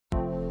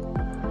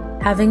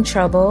Having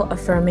trouble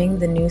affirming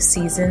the new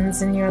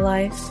seasons in your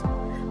life?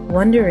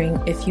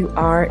 Wondering if you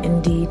are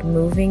indeed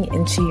moving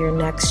into your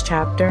next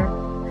chapter?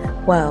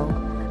 Well,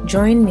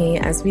 join me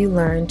as we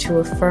learn to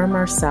affirm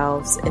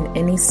ourselves in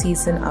any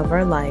season of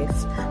our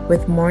life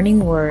with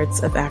morning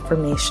words of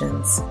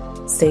affirmations.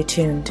 Stay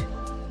tuned.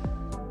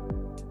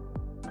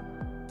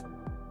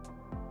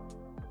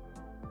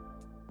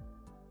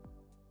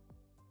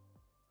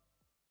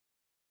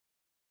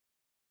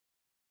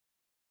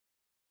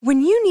 When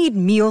you need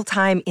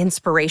mealtime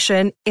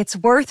inspiration, it's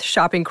worth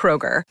shopping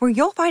Kroger, where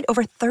you'll find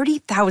over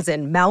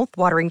 30,000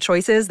 mouth-watering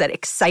choices that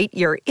excite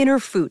your inner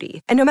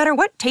foodie. And no matter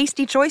what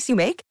tasty choice you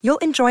make, you'll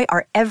enjoy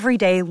our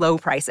everyday low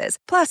prices,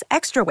 plus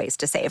extra ways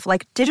to save,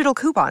 like digital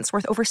coupons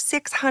worth over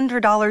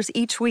 $600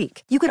 each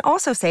week. You can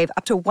also save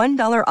up to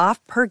 $1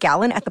 off per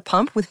gallon at the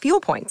pump with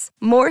fuel points.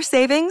 More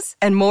savings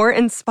and more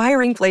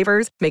inspiring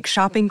flavors make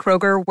shopping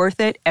Kroger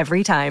worth it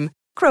every time.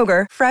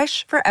 Kroger,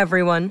 fresh for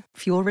everyone.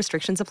 Fuel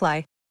restrictions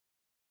apply.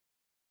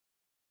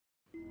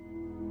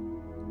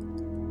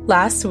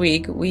 Last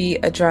week, we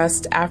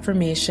addressed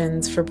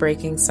affirmations for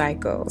breaking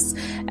cycles,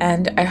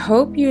 and I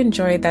hope you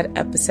enjoyed that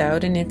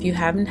episode. And if you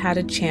haven't had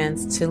a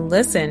chance to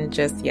listen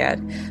just yet,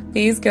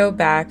 please go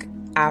back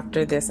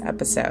after this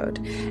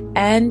episode.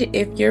 And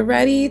if you're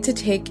ready to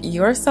take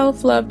your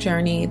self-love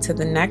journey to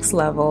the next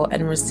level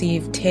and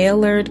receive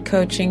tailored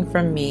coaching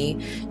from me,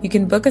 you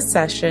can book a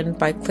session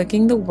by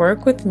clicking the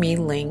Work With Me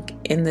link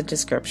in the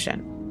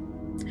description.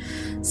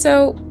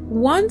 So,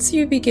 once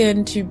you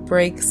begin to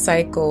break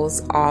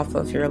cycles off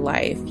of your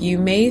life, you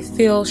may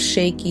feel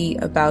shaky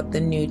about the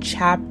new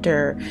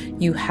chapter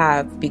you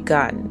have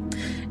begun.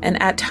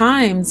 And at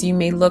times, you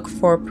may look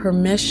for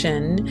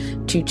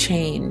permission to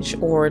change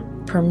or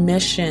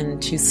permission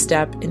to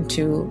step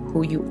into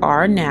who you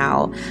are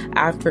now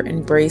after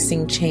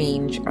embracing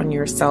change on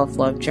your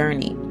self-love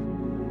journey.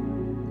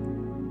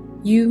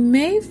 You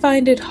may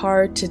find it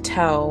hard to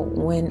tell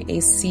when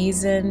a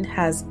season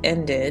has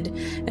ended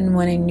and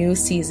when a new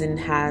season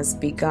has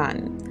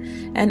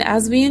begun. And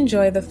as we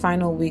enjoy the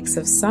final weeks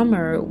of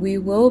summer, we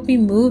will be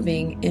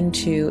moving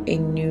into a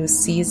new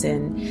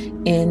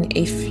season in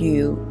a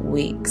few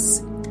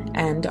weeks.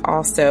 And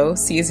also,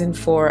 season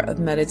 4 of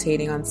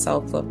Meditating on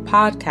Self-Love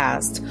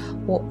podcast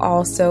will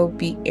also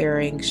be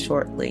airing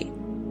shortly.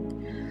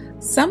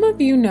 Some of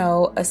you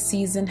know a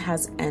season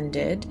has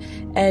ended,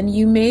 and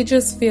you may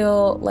just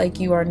feel like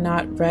you are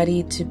not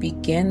ready to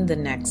begin the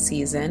next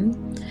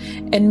season.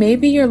 And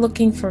maybe you're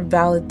looking for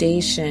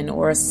validation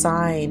or a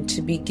sign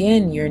to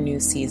begin your new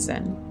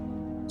season.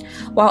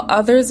 While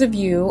others of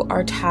you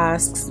are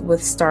tasked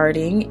with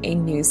starting a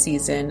new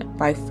season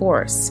by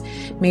force,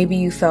 maybe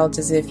you felt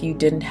as if you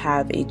didn't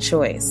have a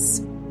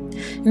choice.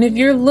 And if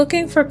you're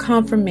looking for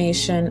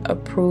confirmation,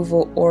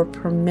 approval, or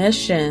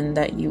permission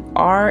that you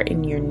are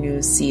in your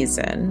new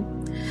season,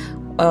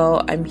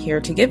 well, I'm here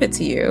to give it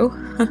to you.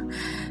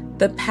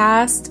 The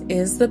past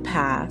is the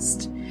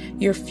past.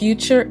 Your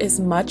future is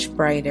much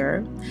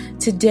brighter.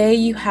 Today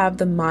you have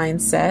the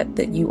mindset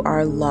that you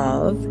are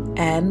loved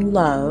and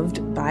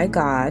loved by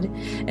God,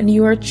 and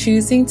you are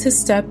choosing to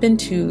step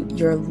into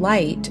your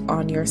light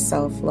on your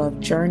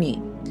self-love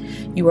journey.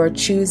 You are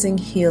choosing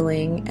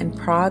healing and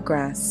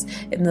progress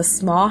in the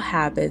small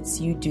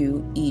habits you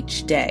do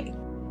each day.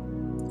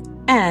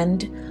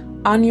 And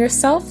on your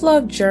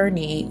self-love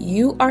journey,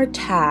 you are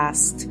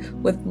tasked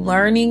with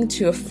learning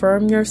to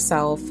affirm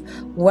yourself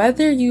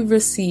whether you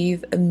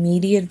receive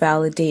immediate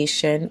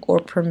validation or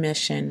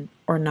permission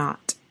or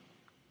not.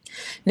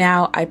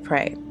 Now I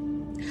pray.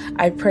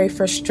 I pray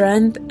for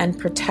strength and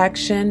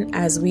protection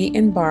as we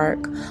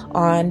embark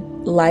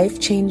on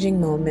life-changing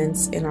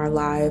moments in our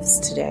lives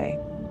today.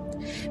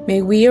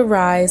 May we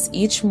arise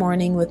each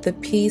morning with the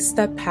peace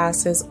that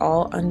passes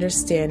all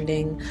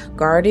understanding,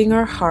 guarding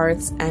our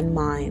hearts and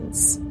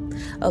minds.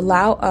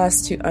 Allow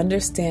us to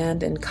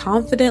understand and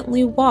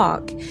confidently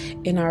walk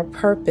in our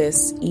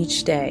purpose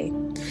each day.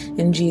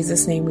 In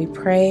Jesus' name we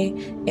pray,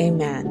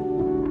 amen.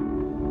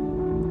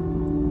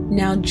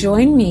 Now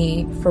join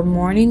me for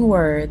morning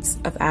words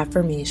of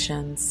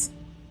affirmations.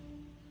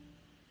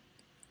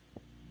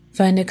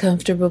 Find a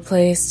comfortable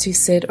place to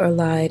sit or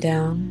lie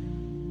down.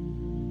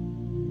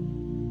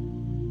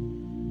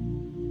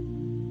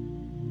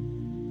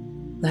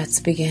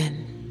 Let's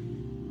begin.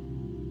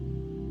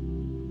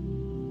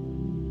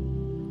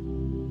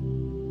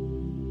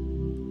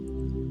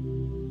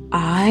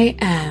 I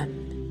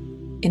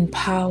am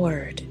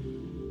empowered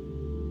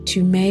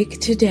to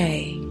make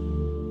today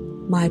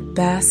my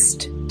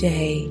best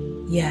day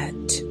yet.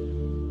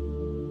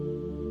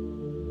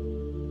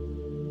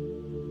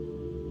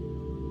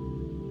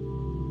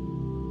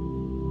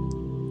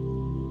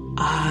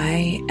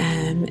 I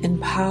am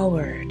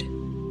empowered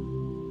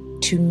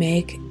to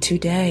make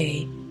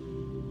today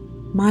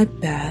my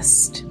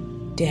best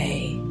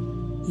day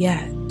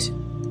yet.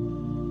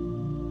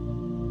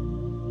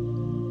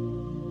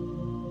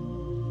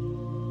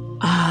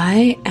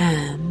 I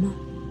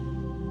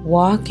am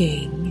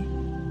walking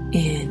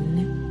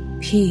in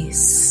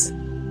peace.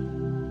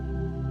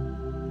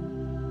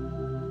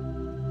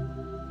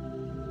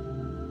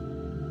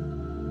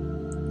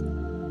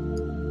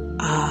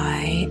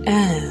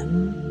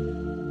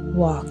 am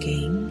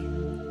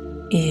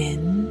walking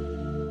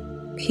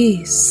in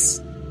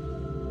peace.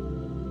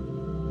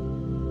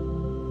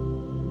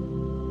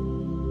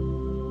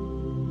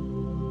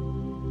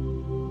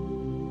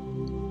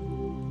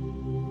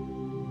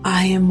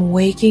 I am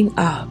waking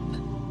up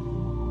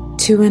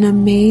to an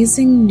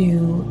amazing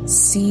new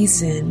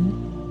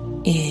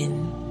season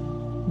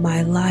in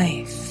my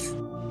life.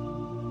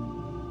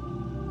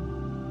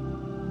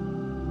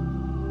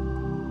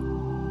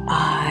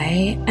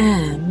 I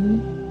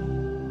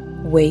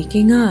am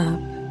waking up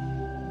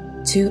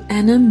to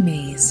an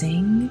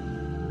amazing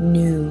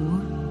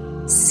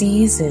new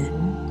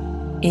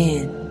season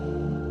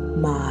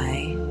in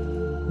my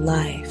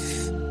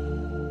life.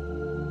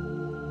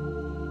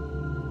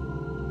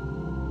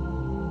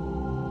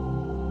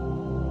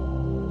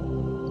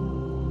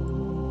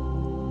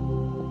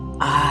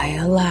 I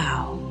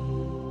allow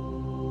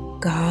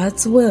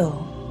God's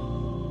will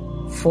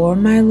for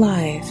my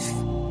life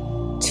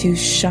to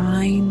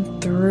shine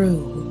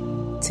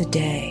through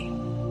today.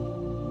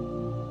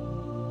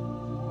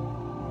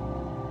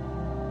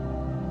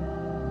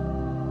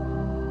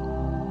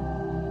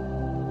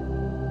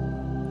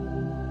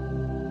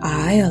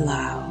 I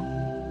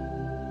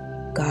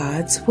allow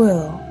God's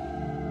will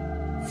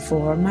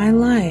for my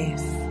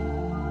life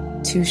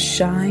to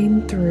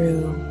shine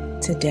through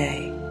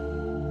today.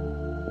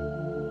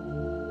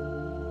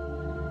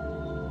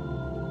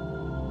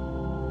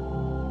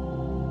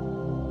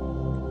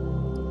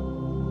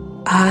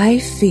 I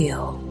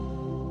feel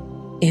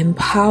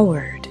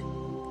empowered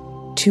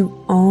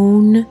to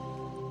own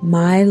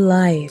my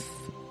life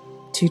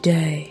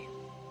today.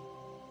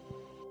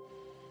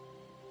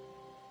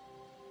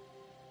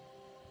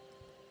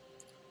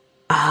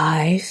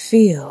 I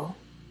feel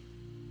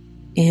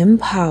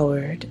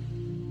empowered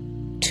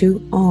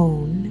to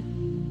own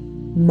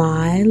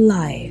my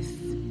life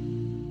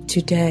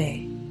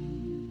today.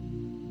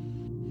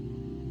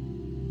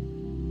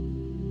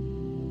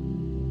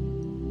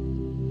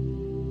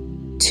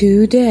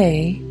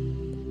 Today,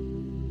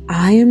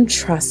 I am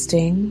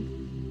trusting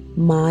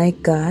my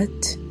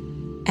gut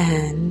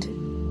and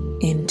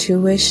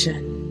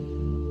intuition.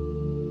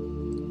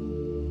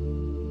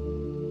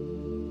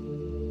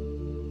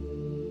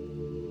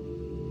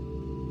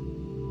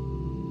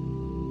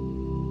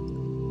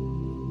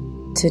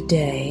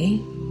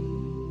 Today,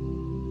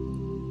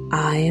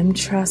 I am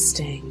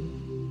trusting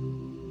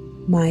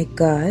my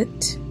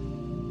gut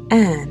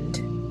and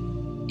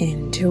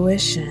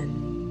intuition.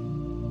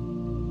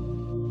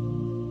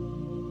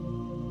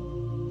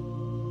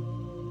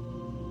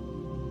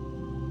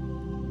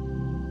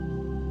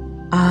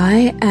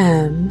 I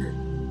am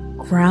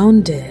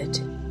grounded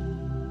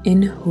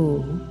in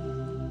who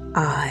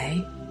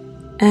I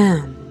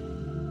am.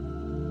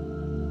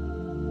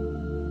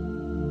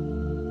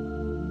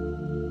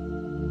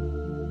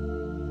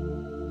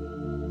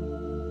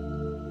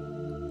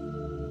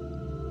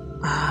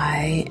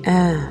 I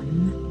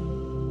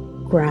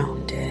am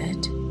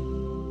grounded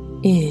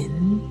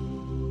in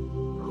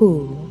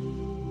who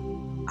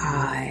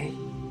I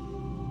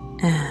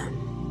am.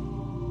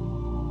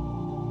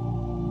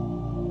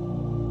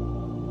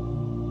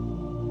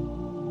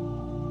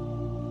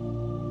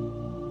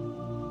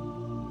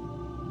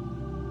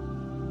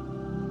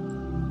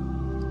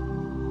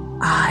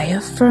 I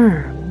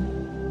affirm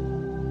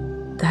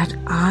that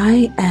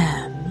I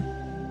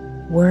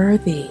am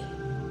worthy.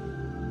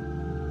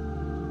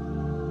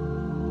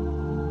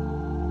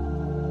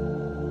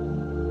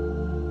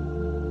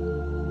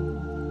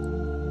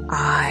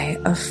 I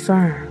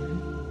affirm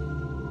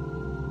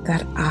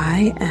that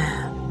I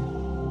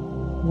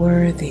am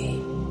worthy.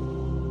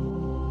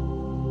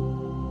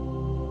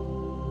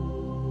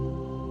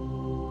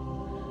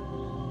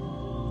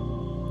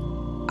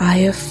 I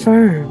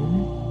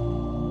affirm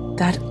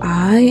that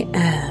I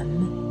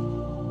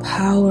am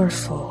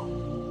powerful.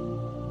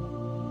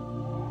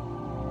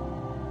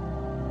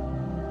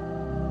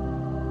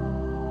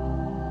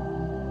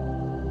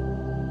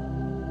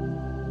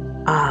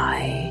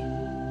 I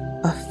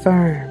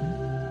affirm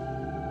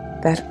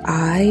that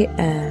I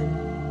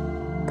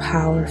am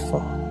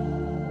powerful.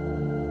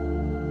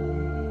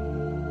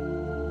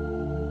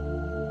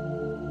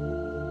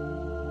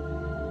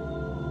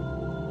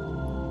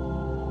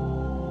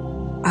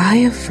 I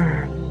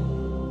affirm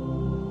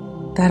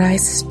that I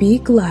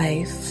speak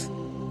life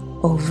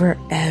over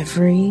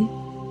every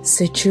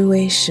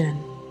situation.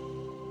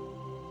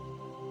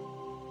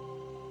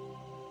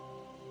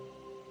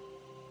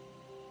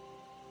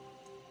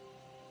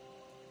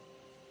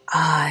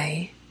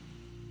 I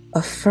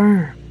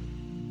affirm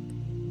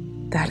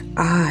that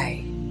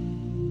I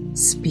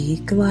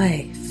speak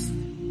life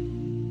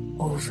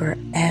over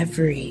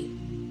every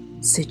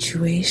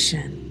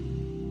situation.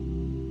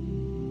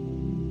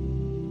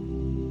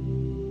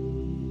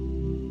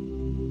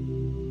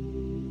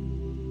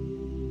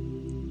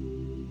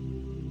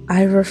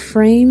 I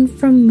refrain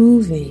from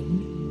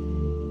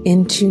moving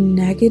into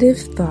negative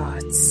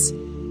thoughts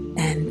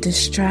and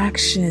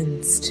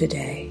distractions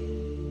today.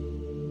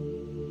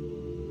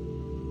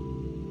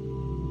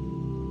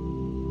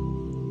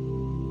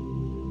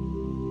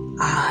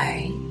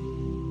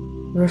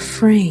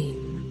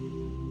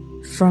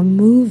 refrain from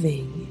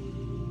moving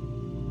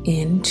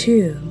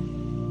into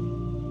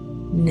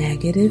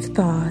negative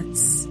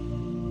thoughts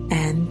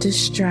and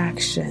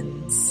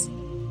distractions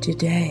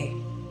today.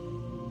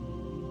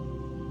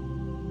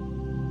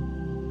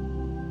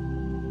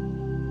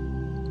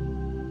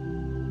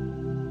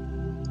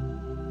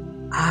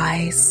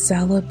 I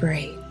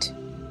celebrate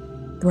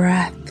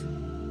breath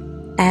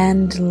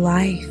and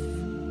life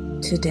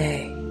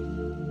today.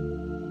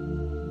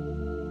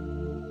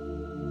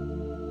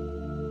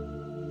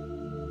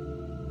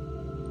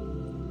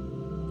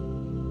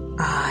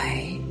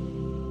 I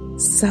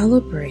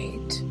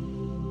celebrate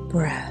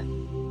breath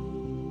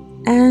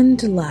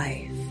and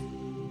life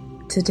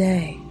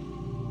today.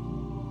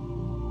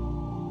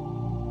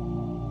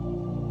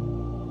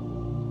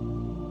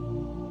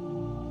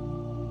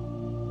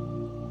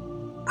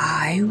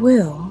 I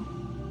will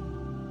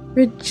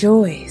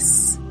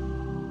rejoice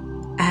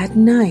at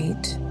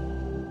night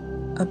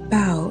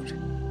about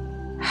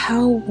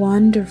how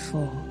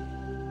wonderful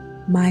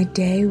my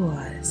day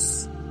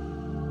was.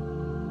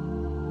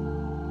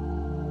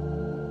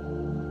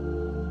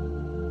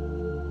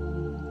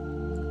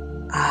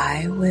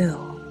 I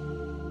will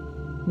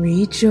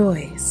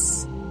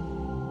rejoice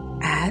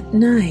at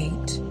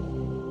night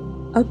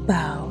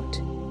about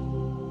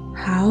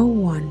how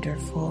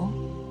wonderful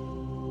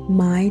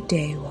my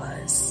day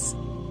was.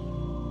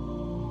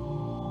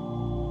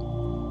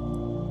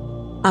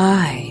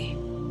 I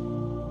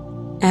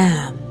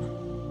am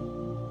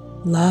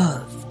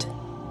loved.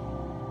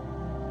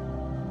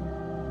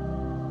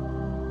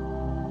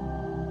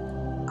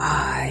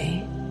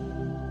 I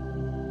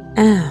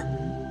am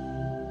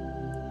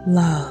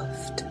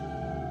loved.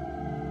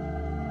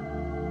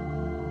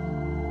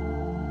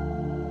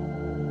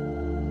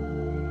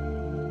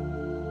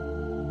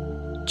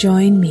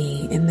 Join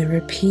me in the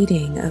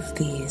repeating of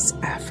these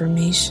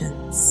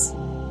affirmations.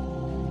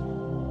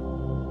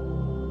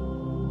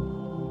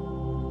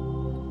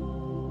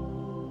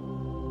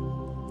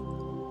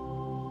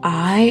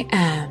 I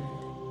am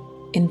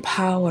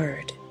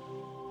empowered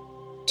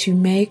to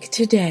make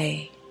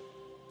today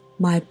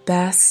my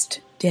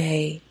best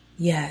day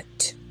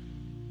yet.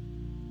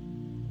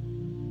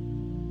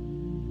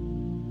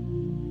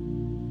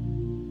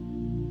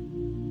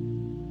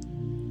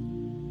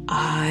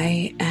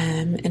 I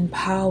am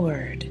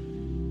empowered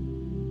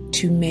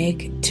to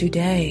make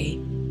today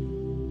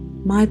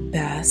my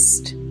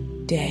best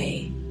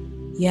day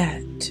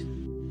yet.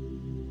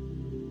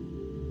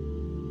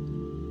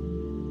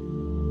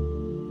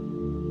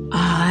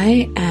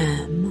 I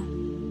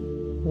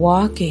am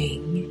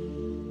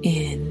walking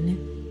in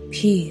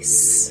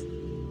peace.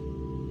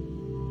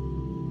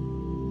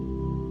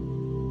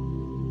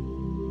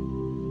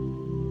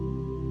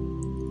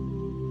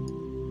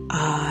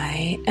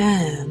 I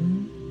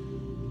am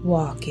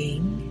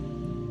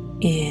walking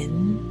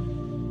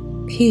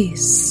in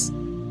peace.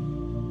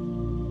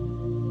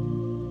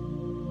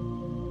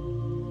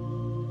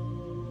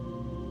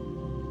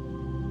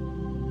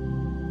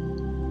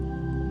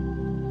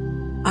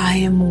 I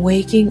am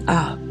waking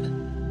up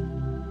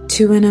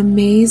to an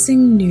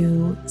amazing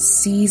new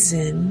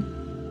season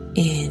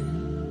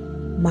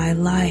in my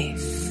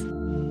life.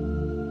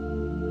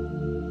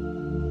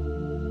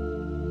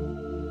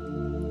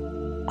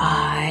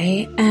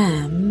 I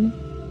am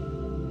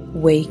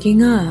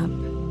waking up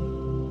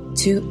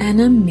to an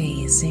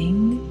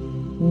amazing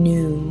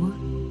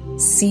new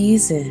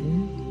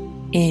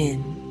season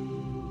in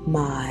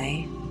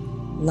my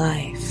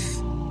life.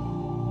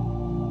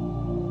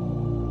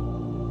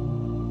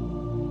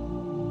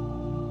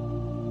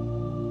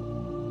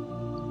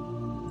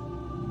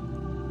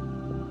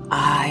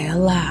 I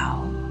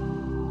allow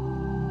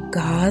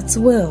God's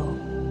will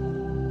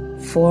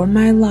for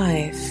my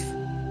life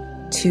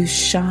to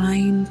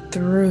shine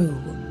through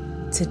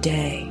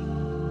today.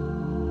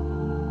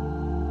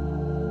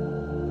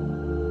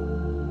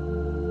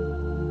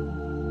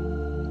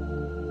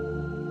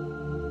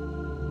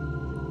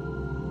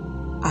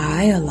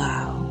 I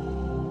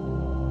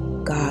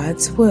allow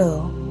God's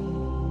will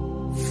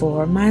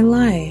for my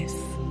life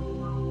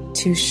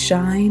to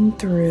shine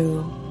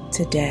through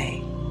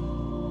today.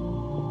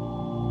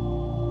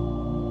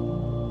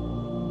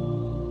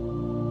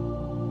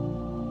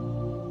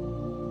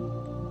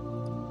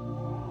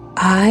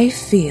 I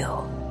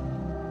feel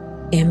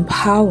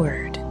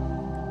empowered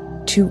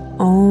to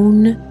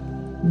own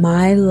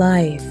my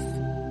life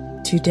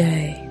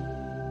today.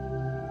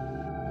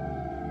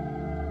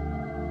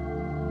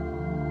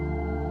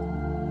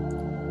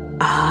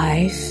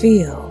 I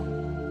feel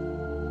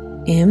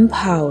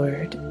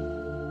empowered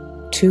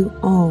to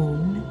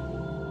own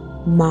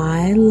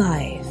my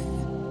life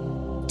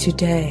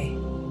today.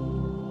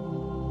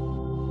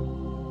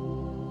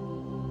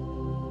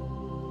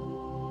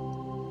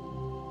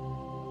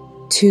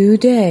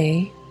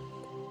 Today,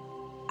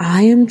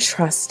 I am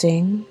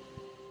trusting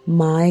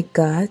my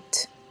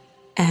gut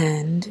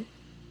and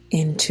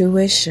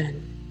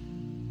intuition.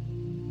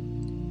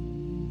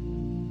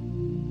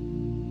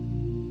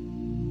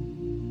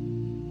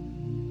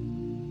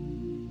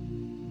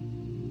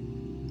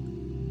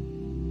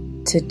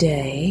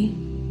 Today,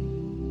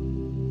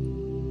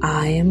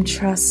 I am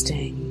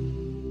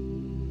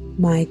trusting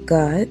my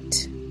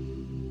gut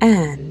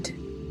and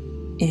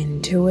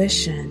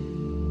intuition.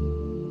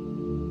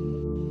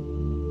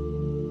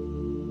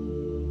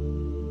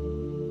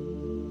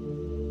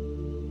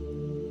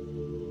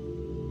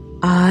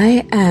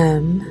 I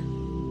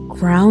am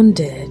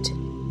grounded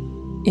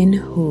in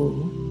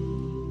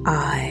who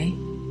I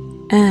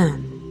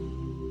am.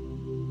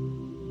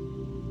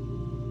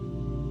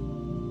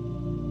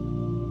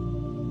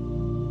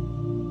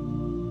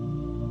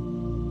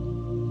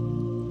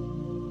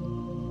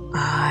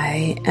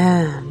 I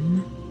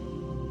am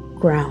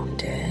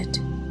grounded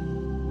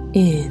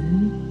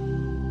in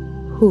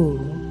who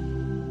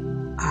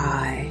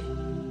I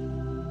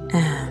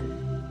am.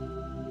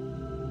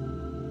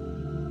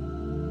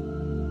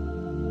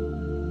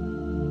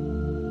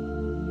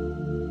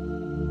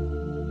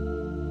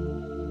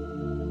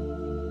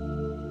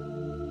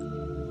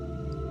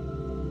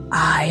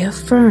 I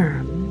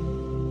affirm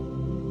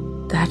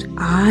that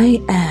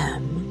I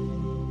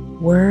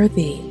am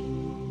worthy.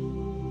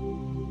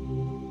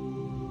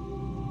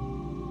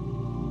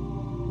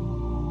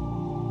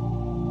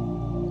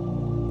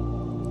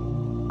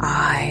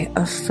 I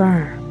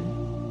affirm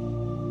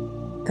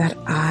that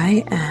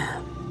I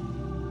am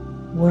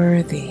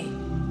worthy.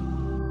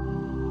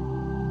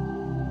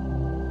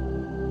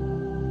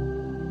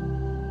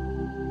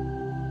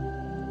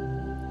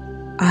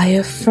 I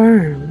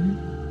affirm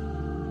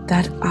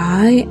that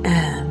I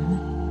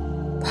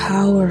am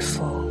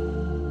powerful.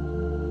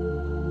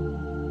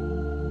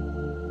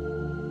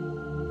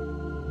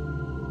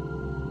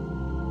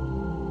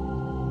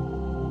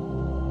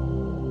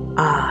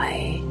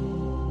 I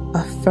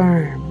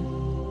affirm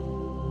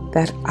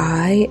that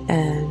I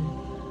am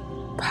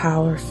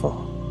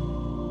powerful.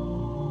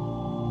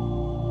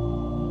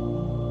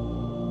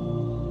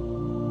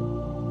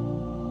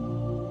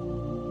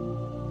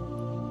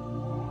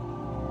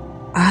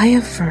 I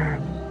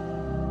affirm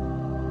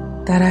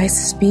that I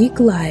speak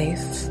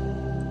life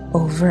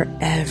over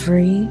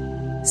every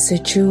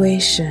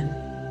situation.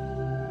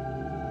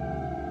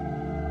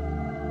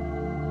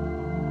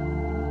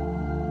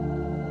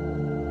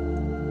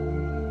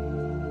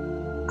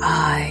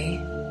 I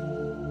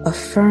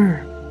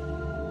affirm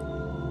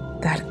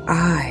that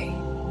I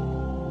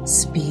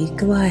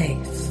speak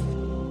life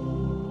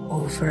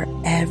over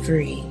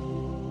every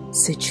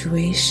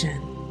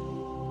situation.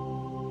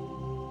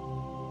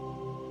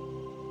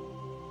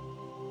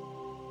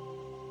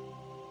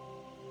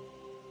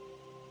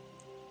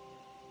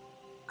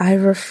 I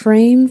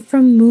refrain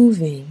from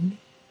moving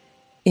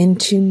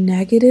into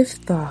negative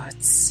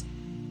thoughts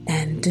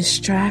and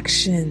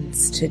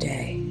distractions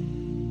today.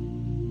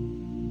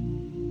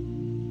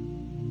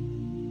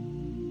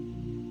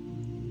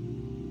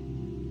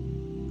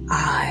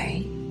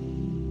 I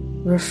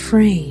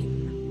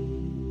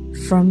refrain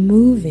from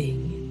moving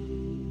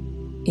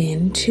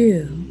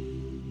into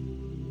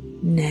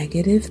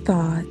negative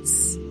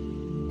thoughts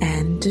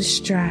and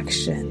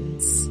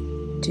distractions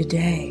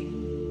today.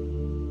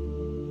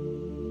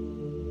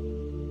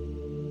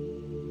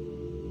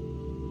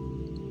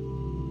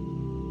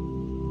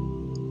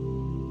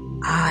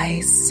 I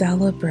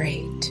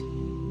celebrate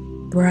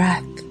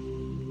breath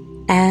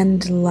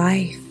and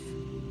life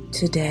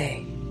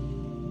today.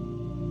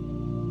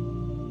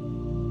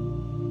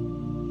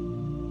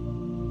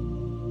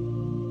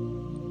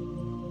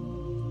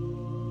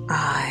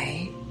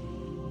 I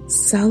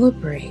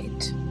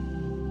celebrate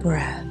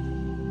breath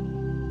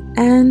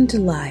and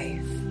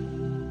life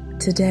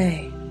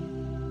today.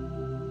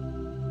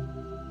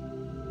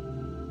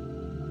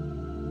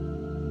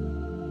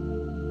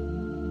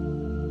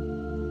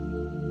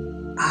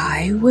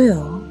 I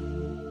will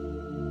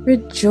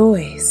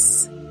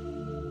rejoice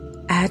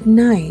at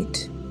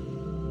night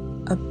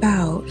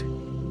about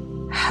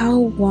how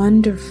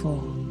wonderful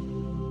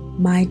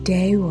my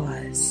day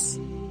was.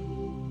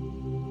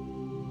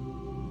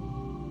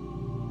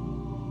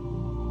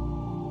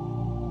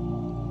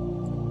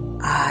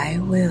 I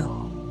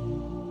will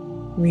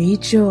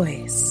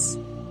rejoice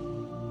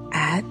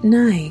at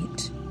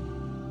night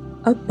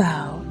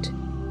about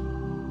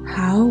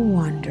how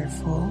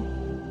wonderful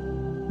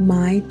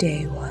my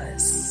day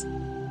was.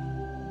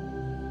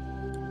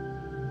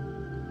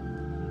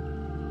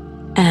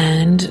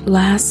 And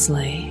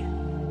lastly,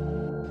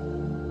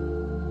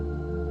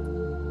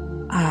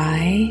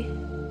 I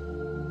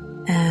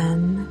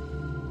am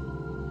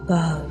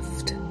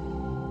loved.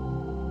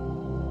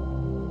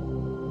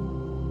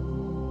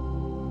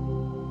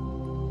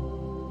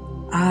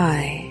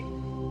 I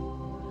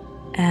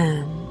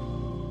am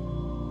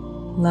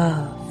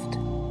loved.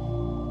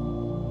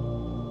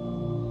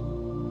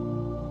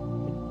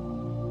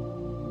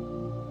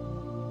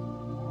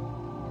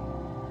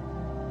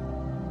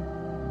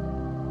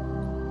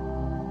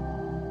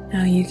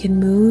 Now you can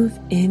move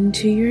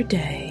into your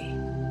day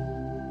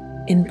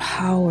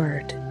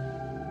empowered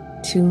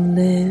to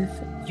live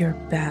your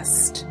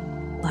best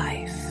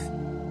life,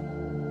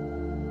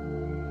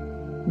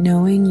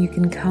 knowing you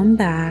can come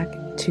back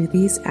to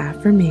these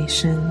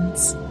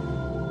affirmations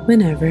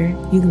whenever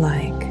you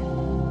like.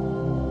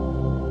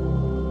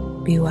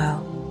 Be well.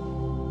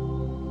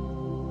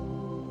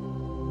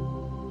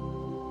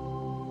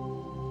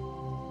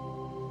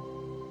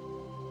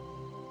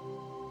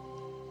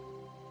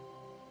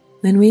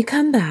 When we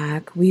come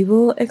back, we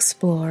will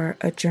explore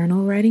a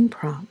journal writing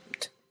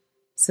prompt,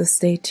 so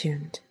stay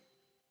tuned.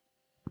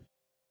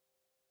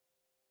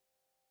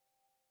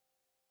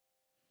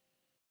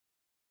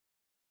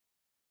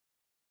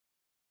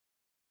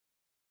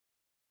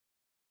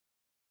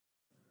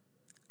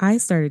 I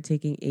started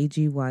taking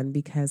AG1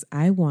 because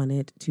I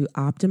wanted to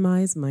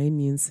optimize my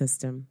immune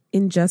system.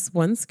 In just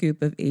one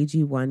scoop of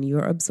AG1, you're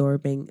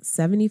absorbing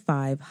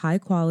 75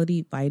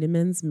 high-quality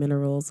vitamins,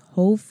 minerals,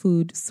 whole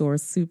food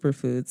source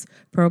superfoods,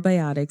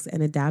 probiotics,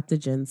 and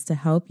adaptogens to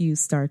help you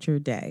start your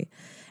day.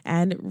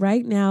 And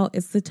right now,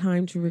 it's the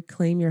time to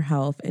reclaim your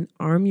health and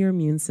arm your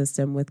immune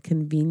system with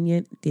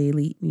convenient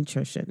daily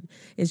nutrition.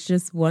 It's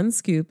just one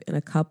scoop in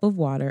a cup of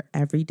water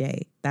every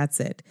day. That's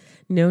it.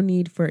 No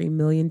need for a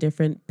million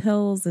different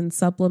pills and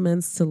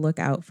supplements to look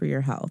out for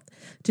your health.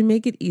 To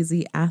make it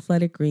easy,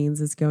 Athletic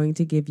Greens is going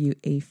to give you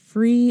a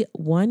free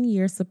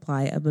 1-year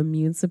supply of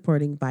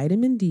immune-supporting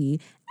vitamin D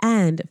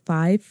and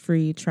 5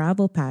 free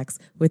travel packs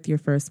with your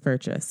first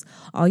purchase.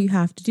 All you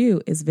have to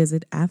do is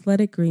visit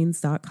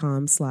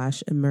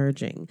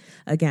athleticgreens.com/emerging.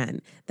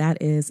 Again,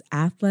 that is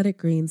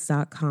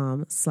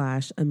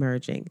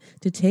athleticgreens.com/emerging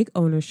to take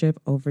ownership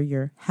over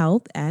your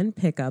health and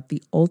pick up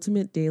the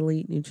ultimate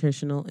daily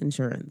nutritional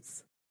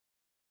insurance.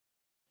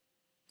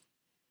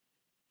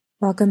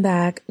 Welcome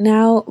back.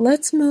 Now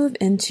let's move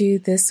into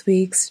this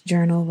week's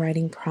journal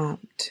writing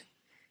prompt.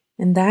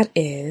 And that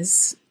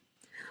is,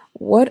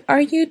 what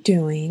are you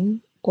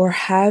doing or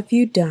have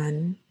you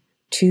done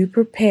to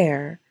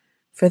prepare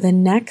for the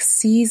next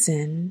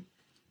season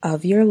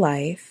of your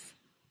life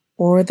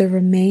or the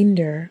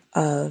remainder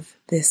of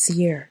this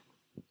year?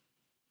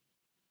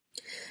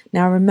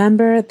 Now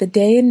remember, the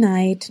Day and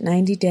Night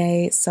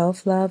 90-Day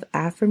Self-Love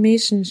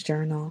Affirmations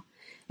Journal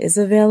is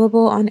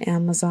available on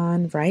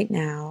Amazon right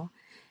now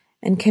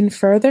and can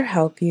further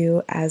help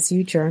you as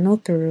you journal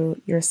through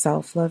your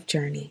self-love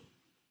journey.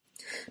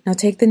 Now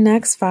take the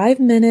next 5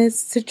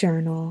 minutes to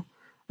journal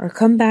or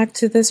come back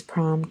to this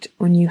prompt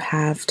when you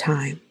have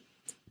time.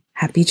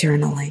 Happy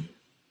journaling.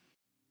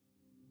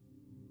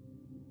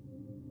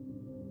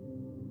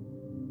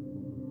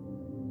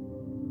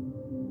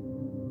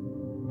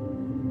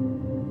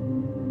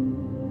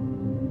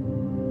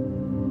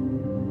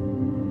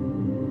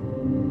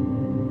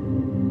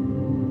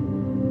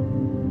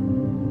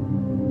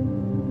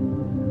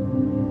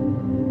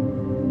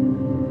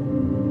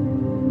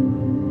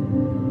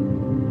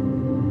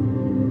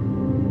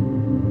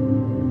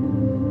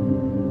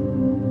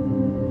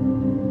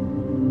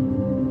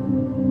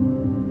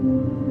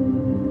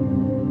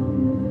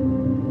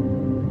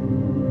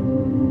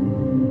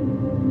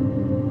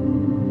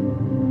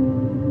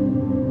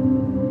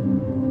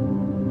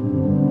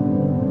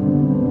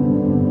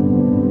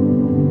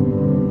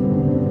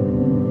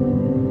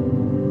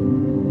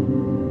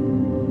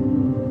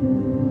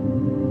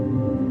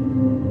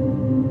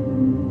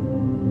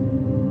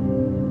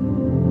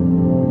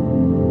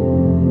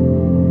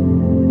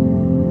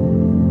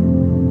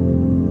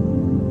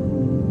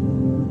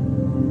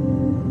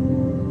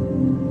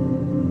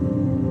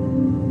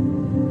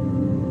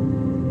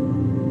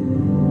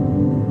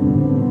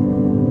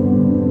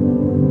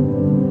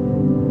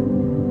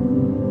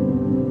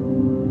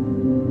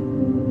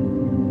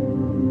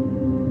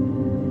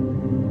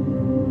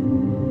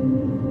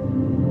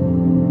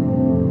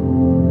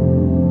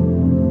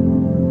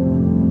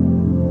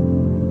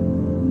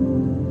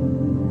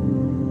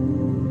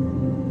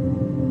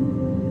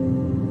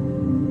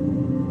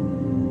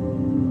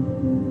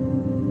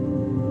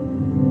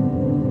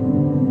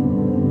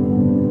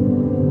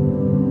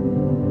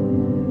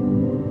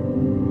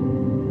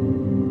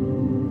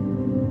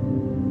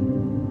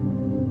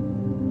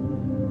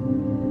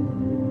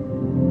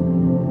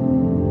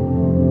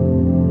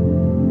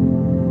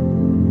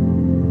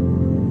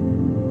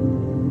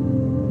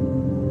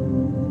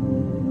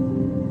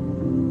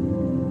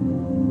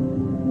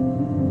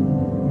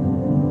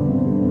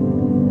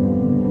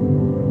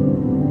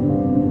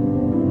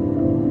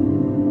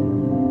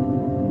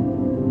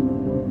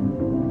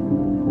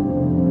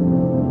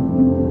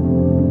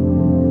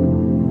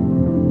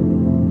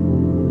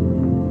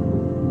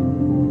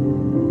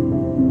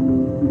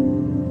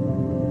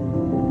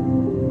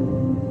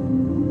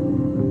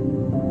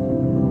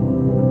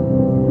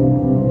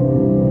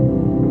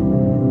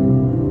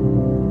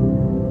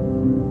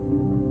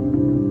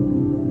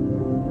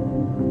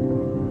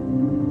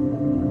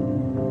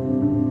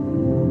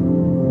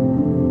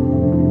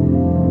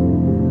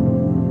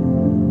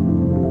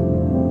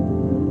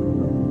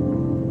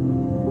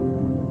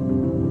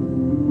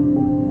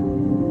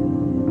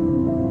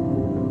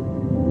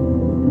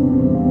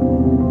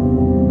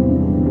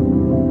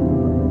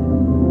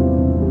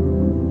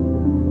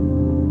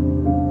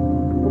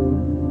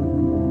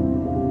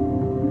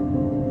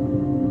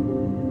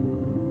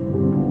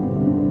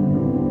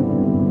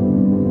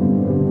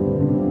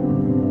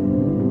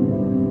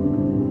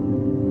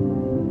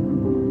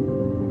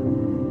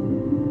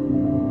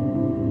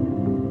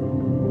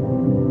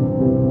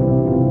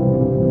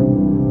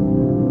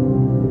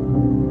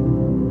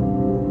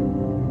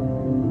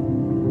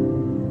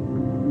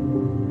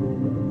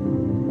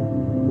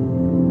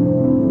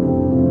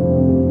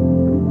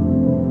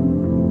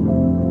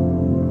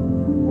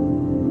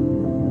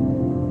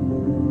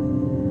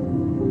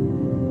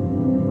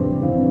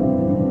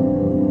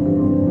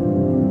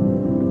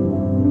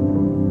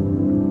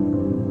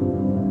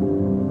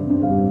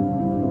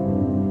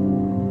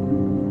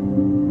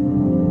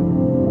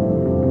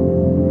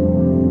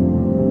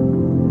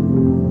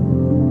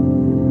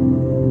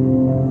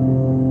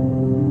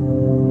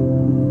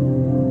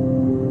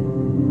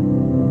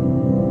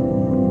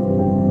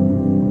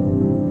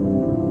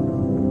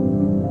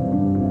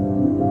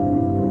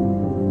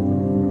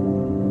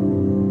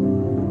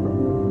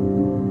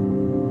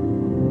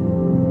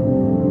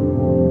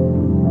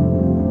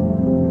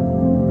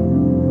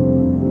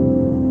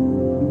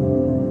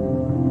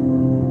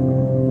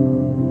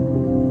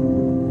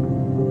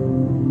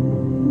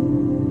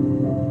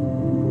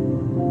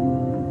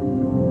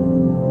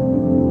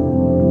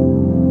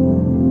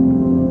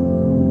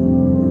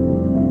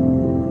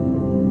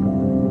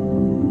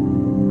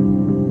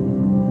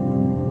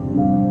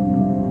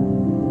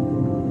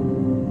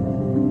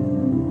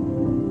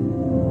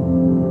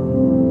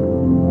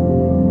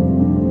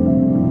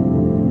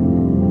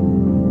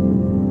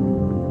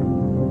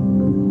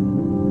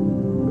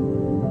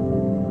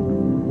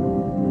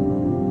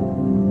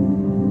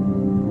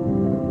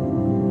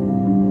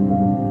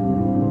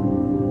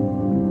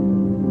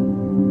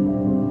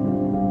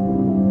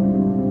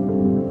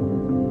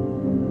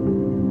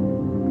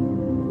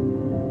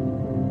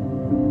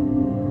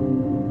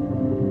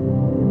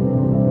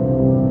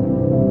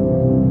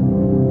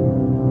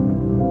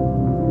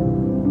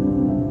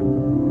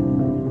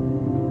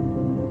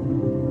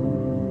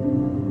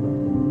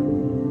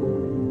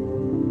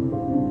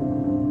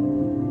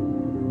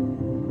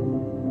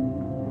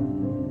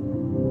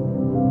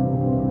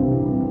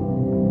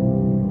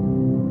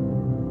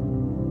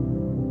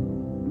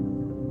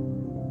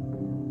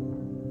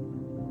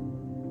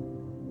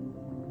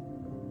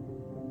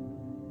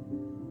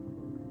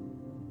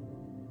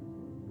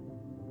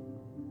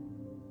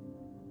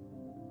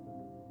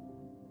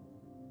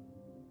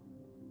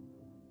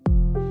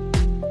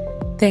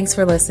 Thanks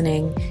for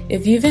listening.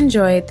 If you've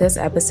enjoyed this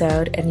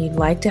episode and you'd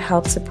like to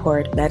help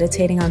support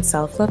Meditating on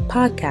Self-Love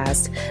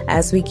podcast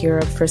as we gear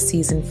up for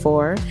season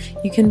 4,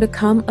 you can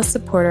become a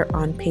supporter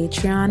on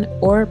Patreon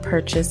or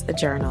purchase a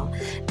journal.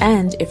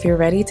 And if you're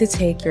ready to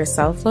take your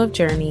self-love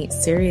journey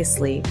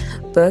seriously,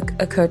 book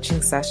a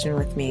coaching session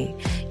with me.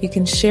 You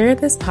can share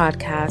this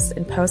podcast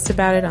and post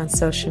about it on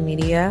social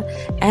media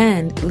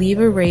and leave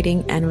a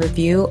rating and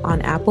review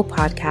on Apple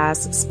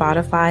Podcasts,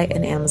 Spotify,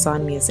 and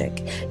Amazon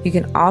Music. You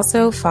can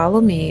also follow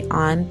me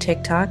on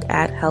TikTok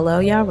at Hello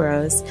Ya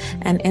Rose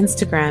and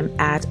Instagram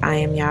at I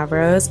Am Ya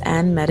Rose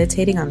and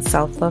Meditating on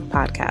Self-Love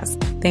podcast.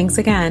 Thanks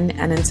again,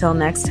 and until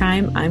next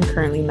time, I'm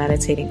currently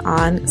meditating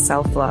on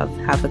self-love.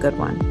 Have a good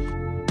one.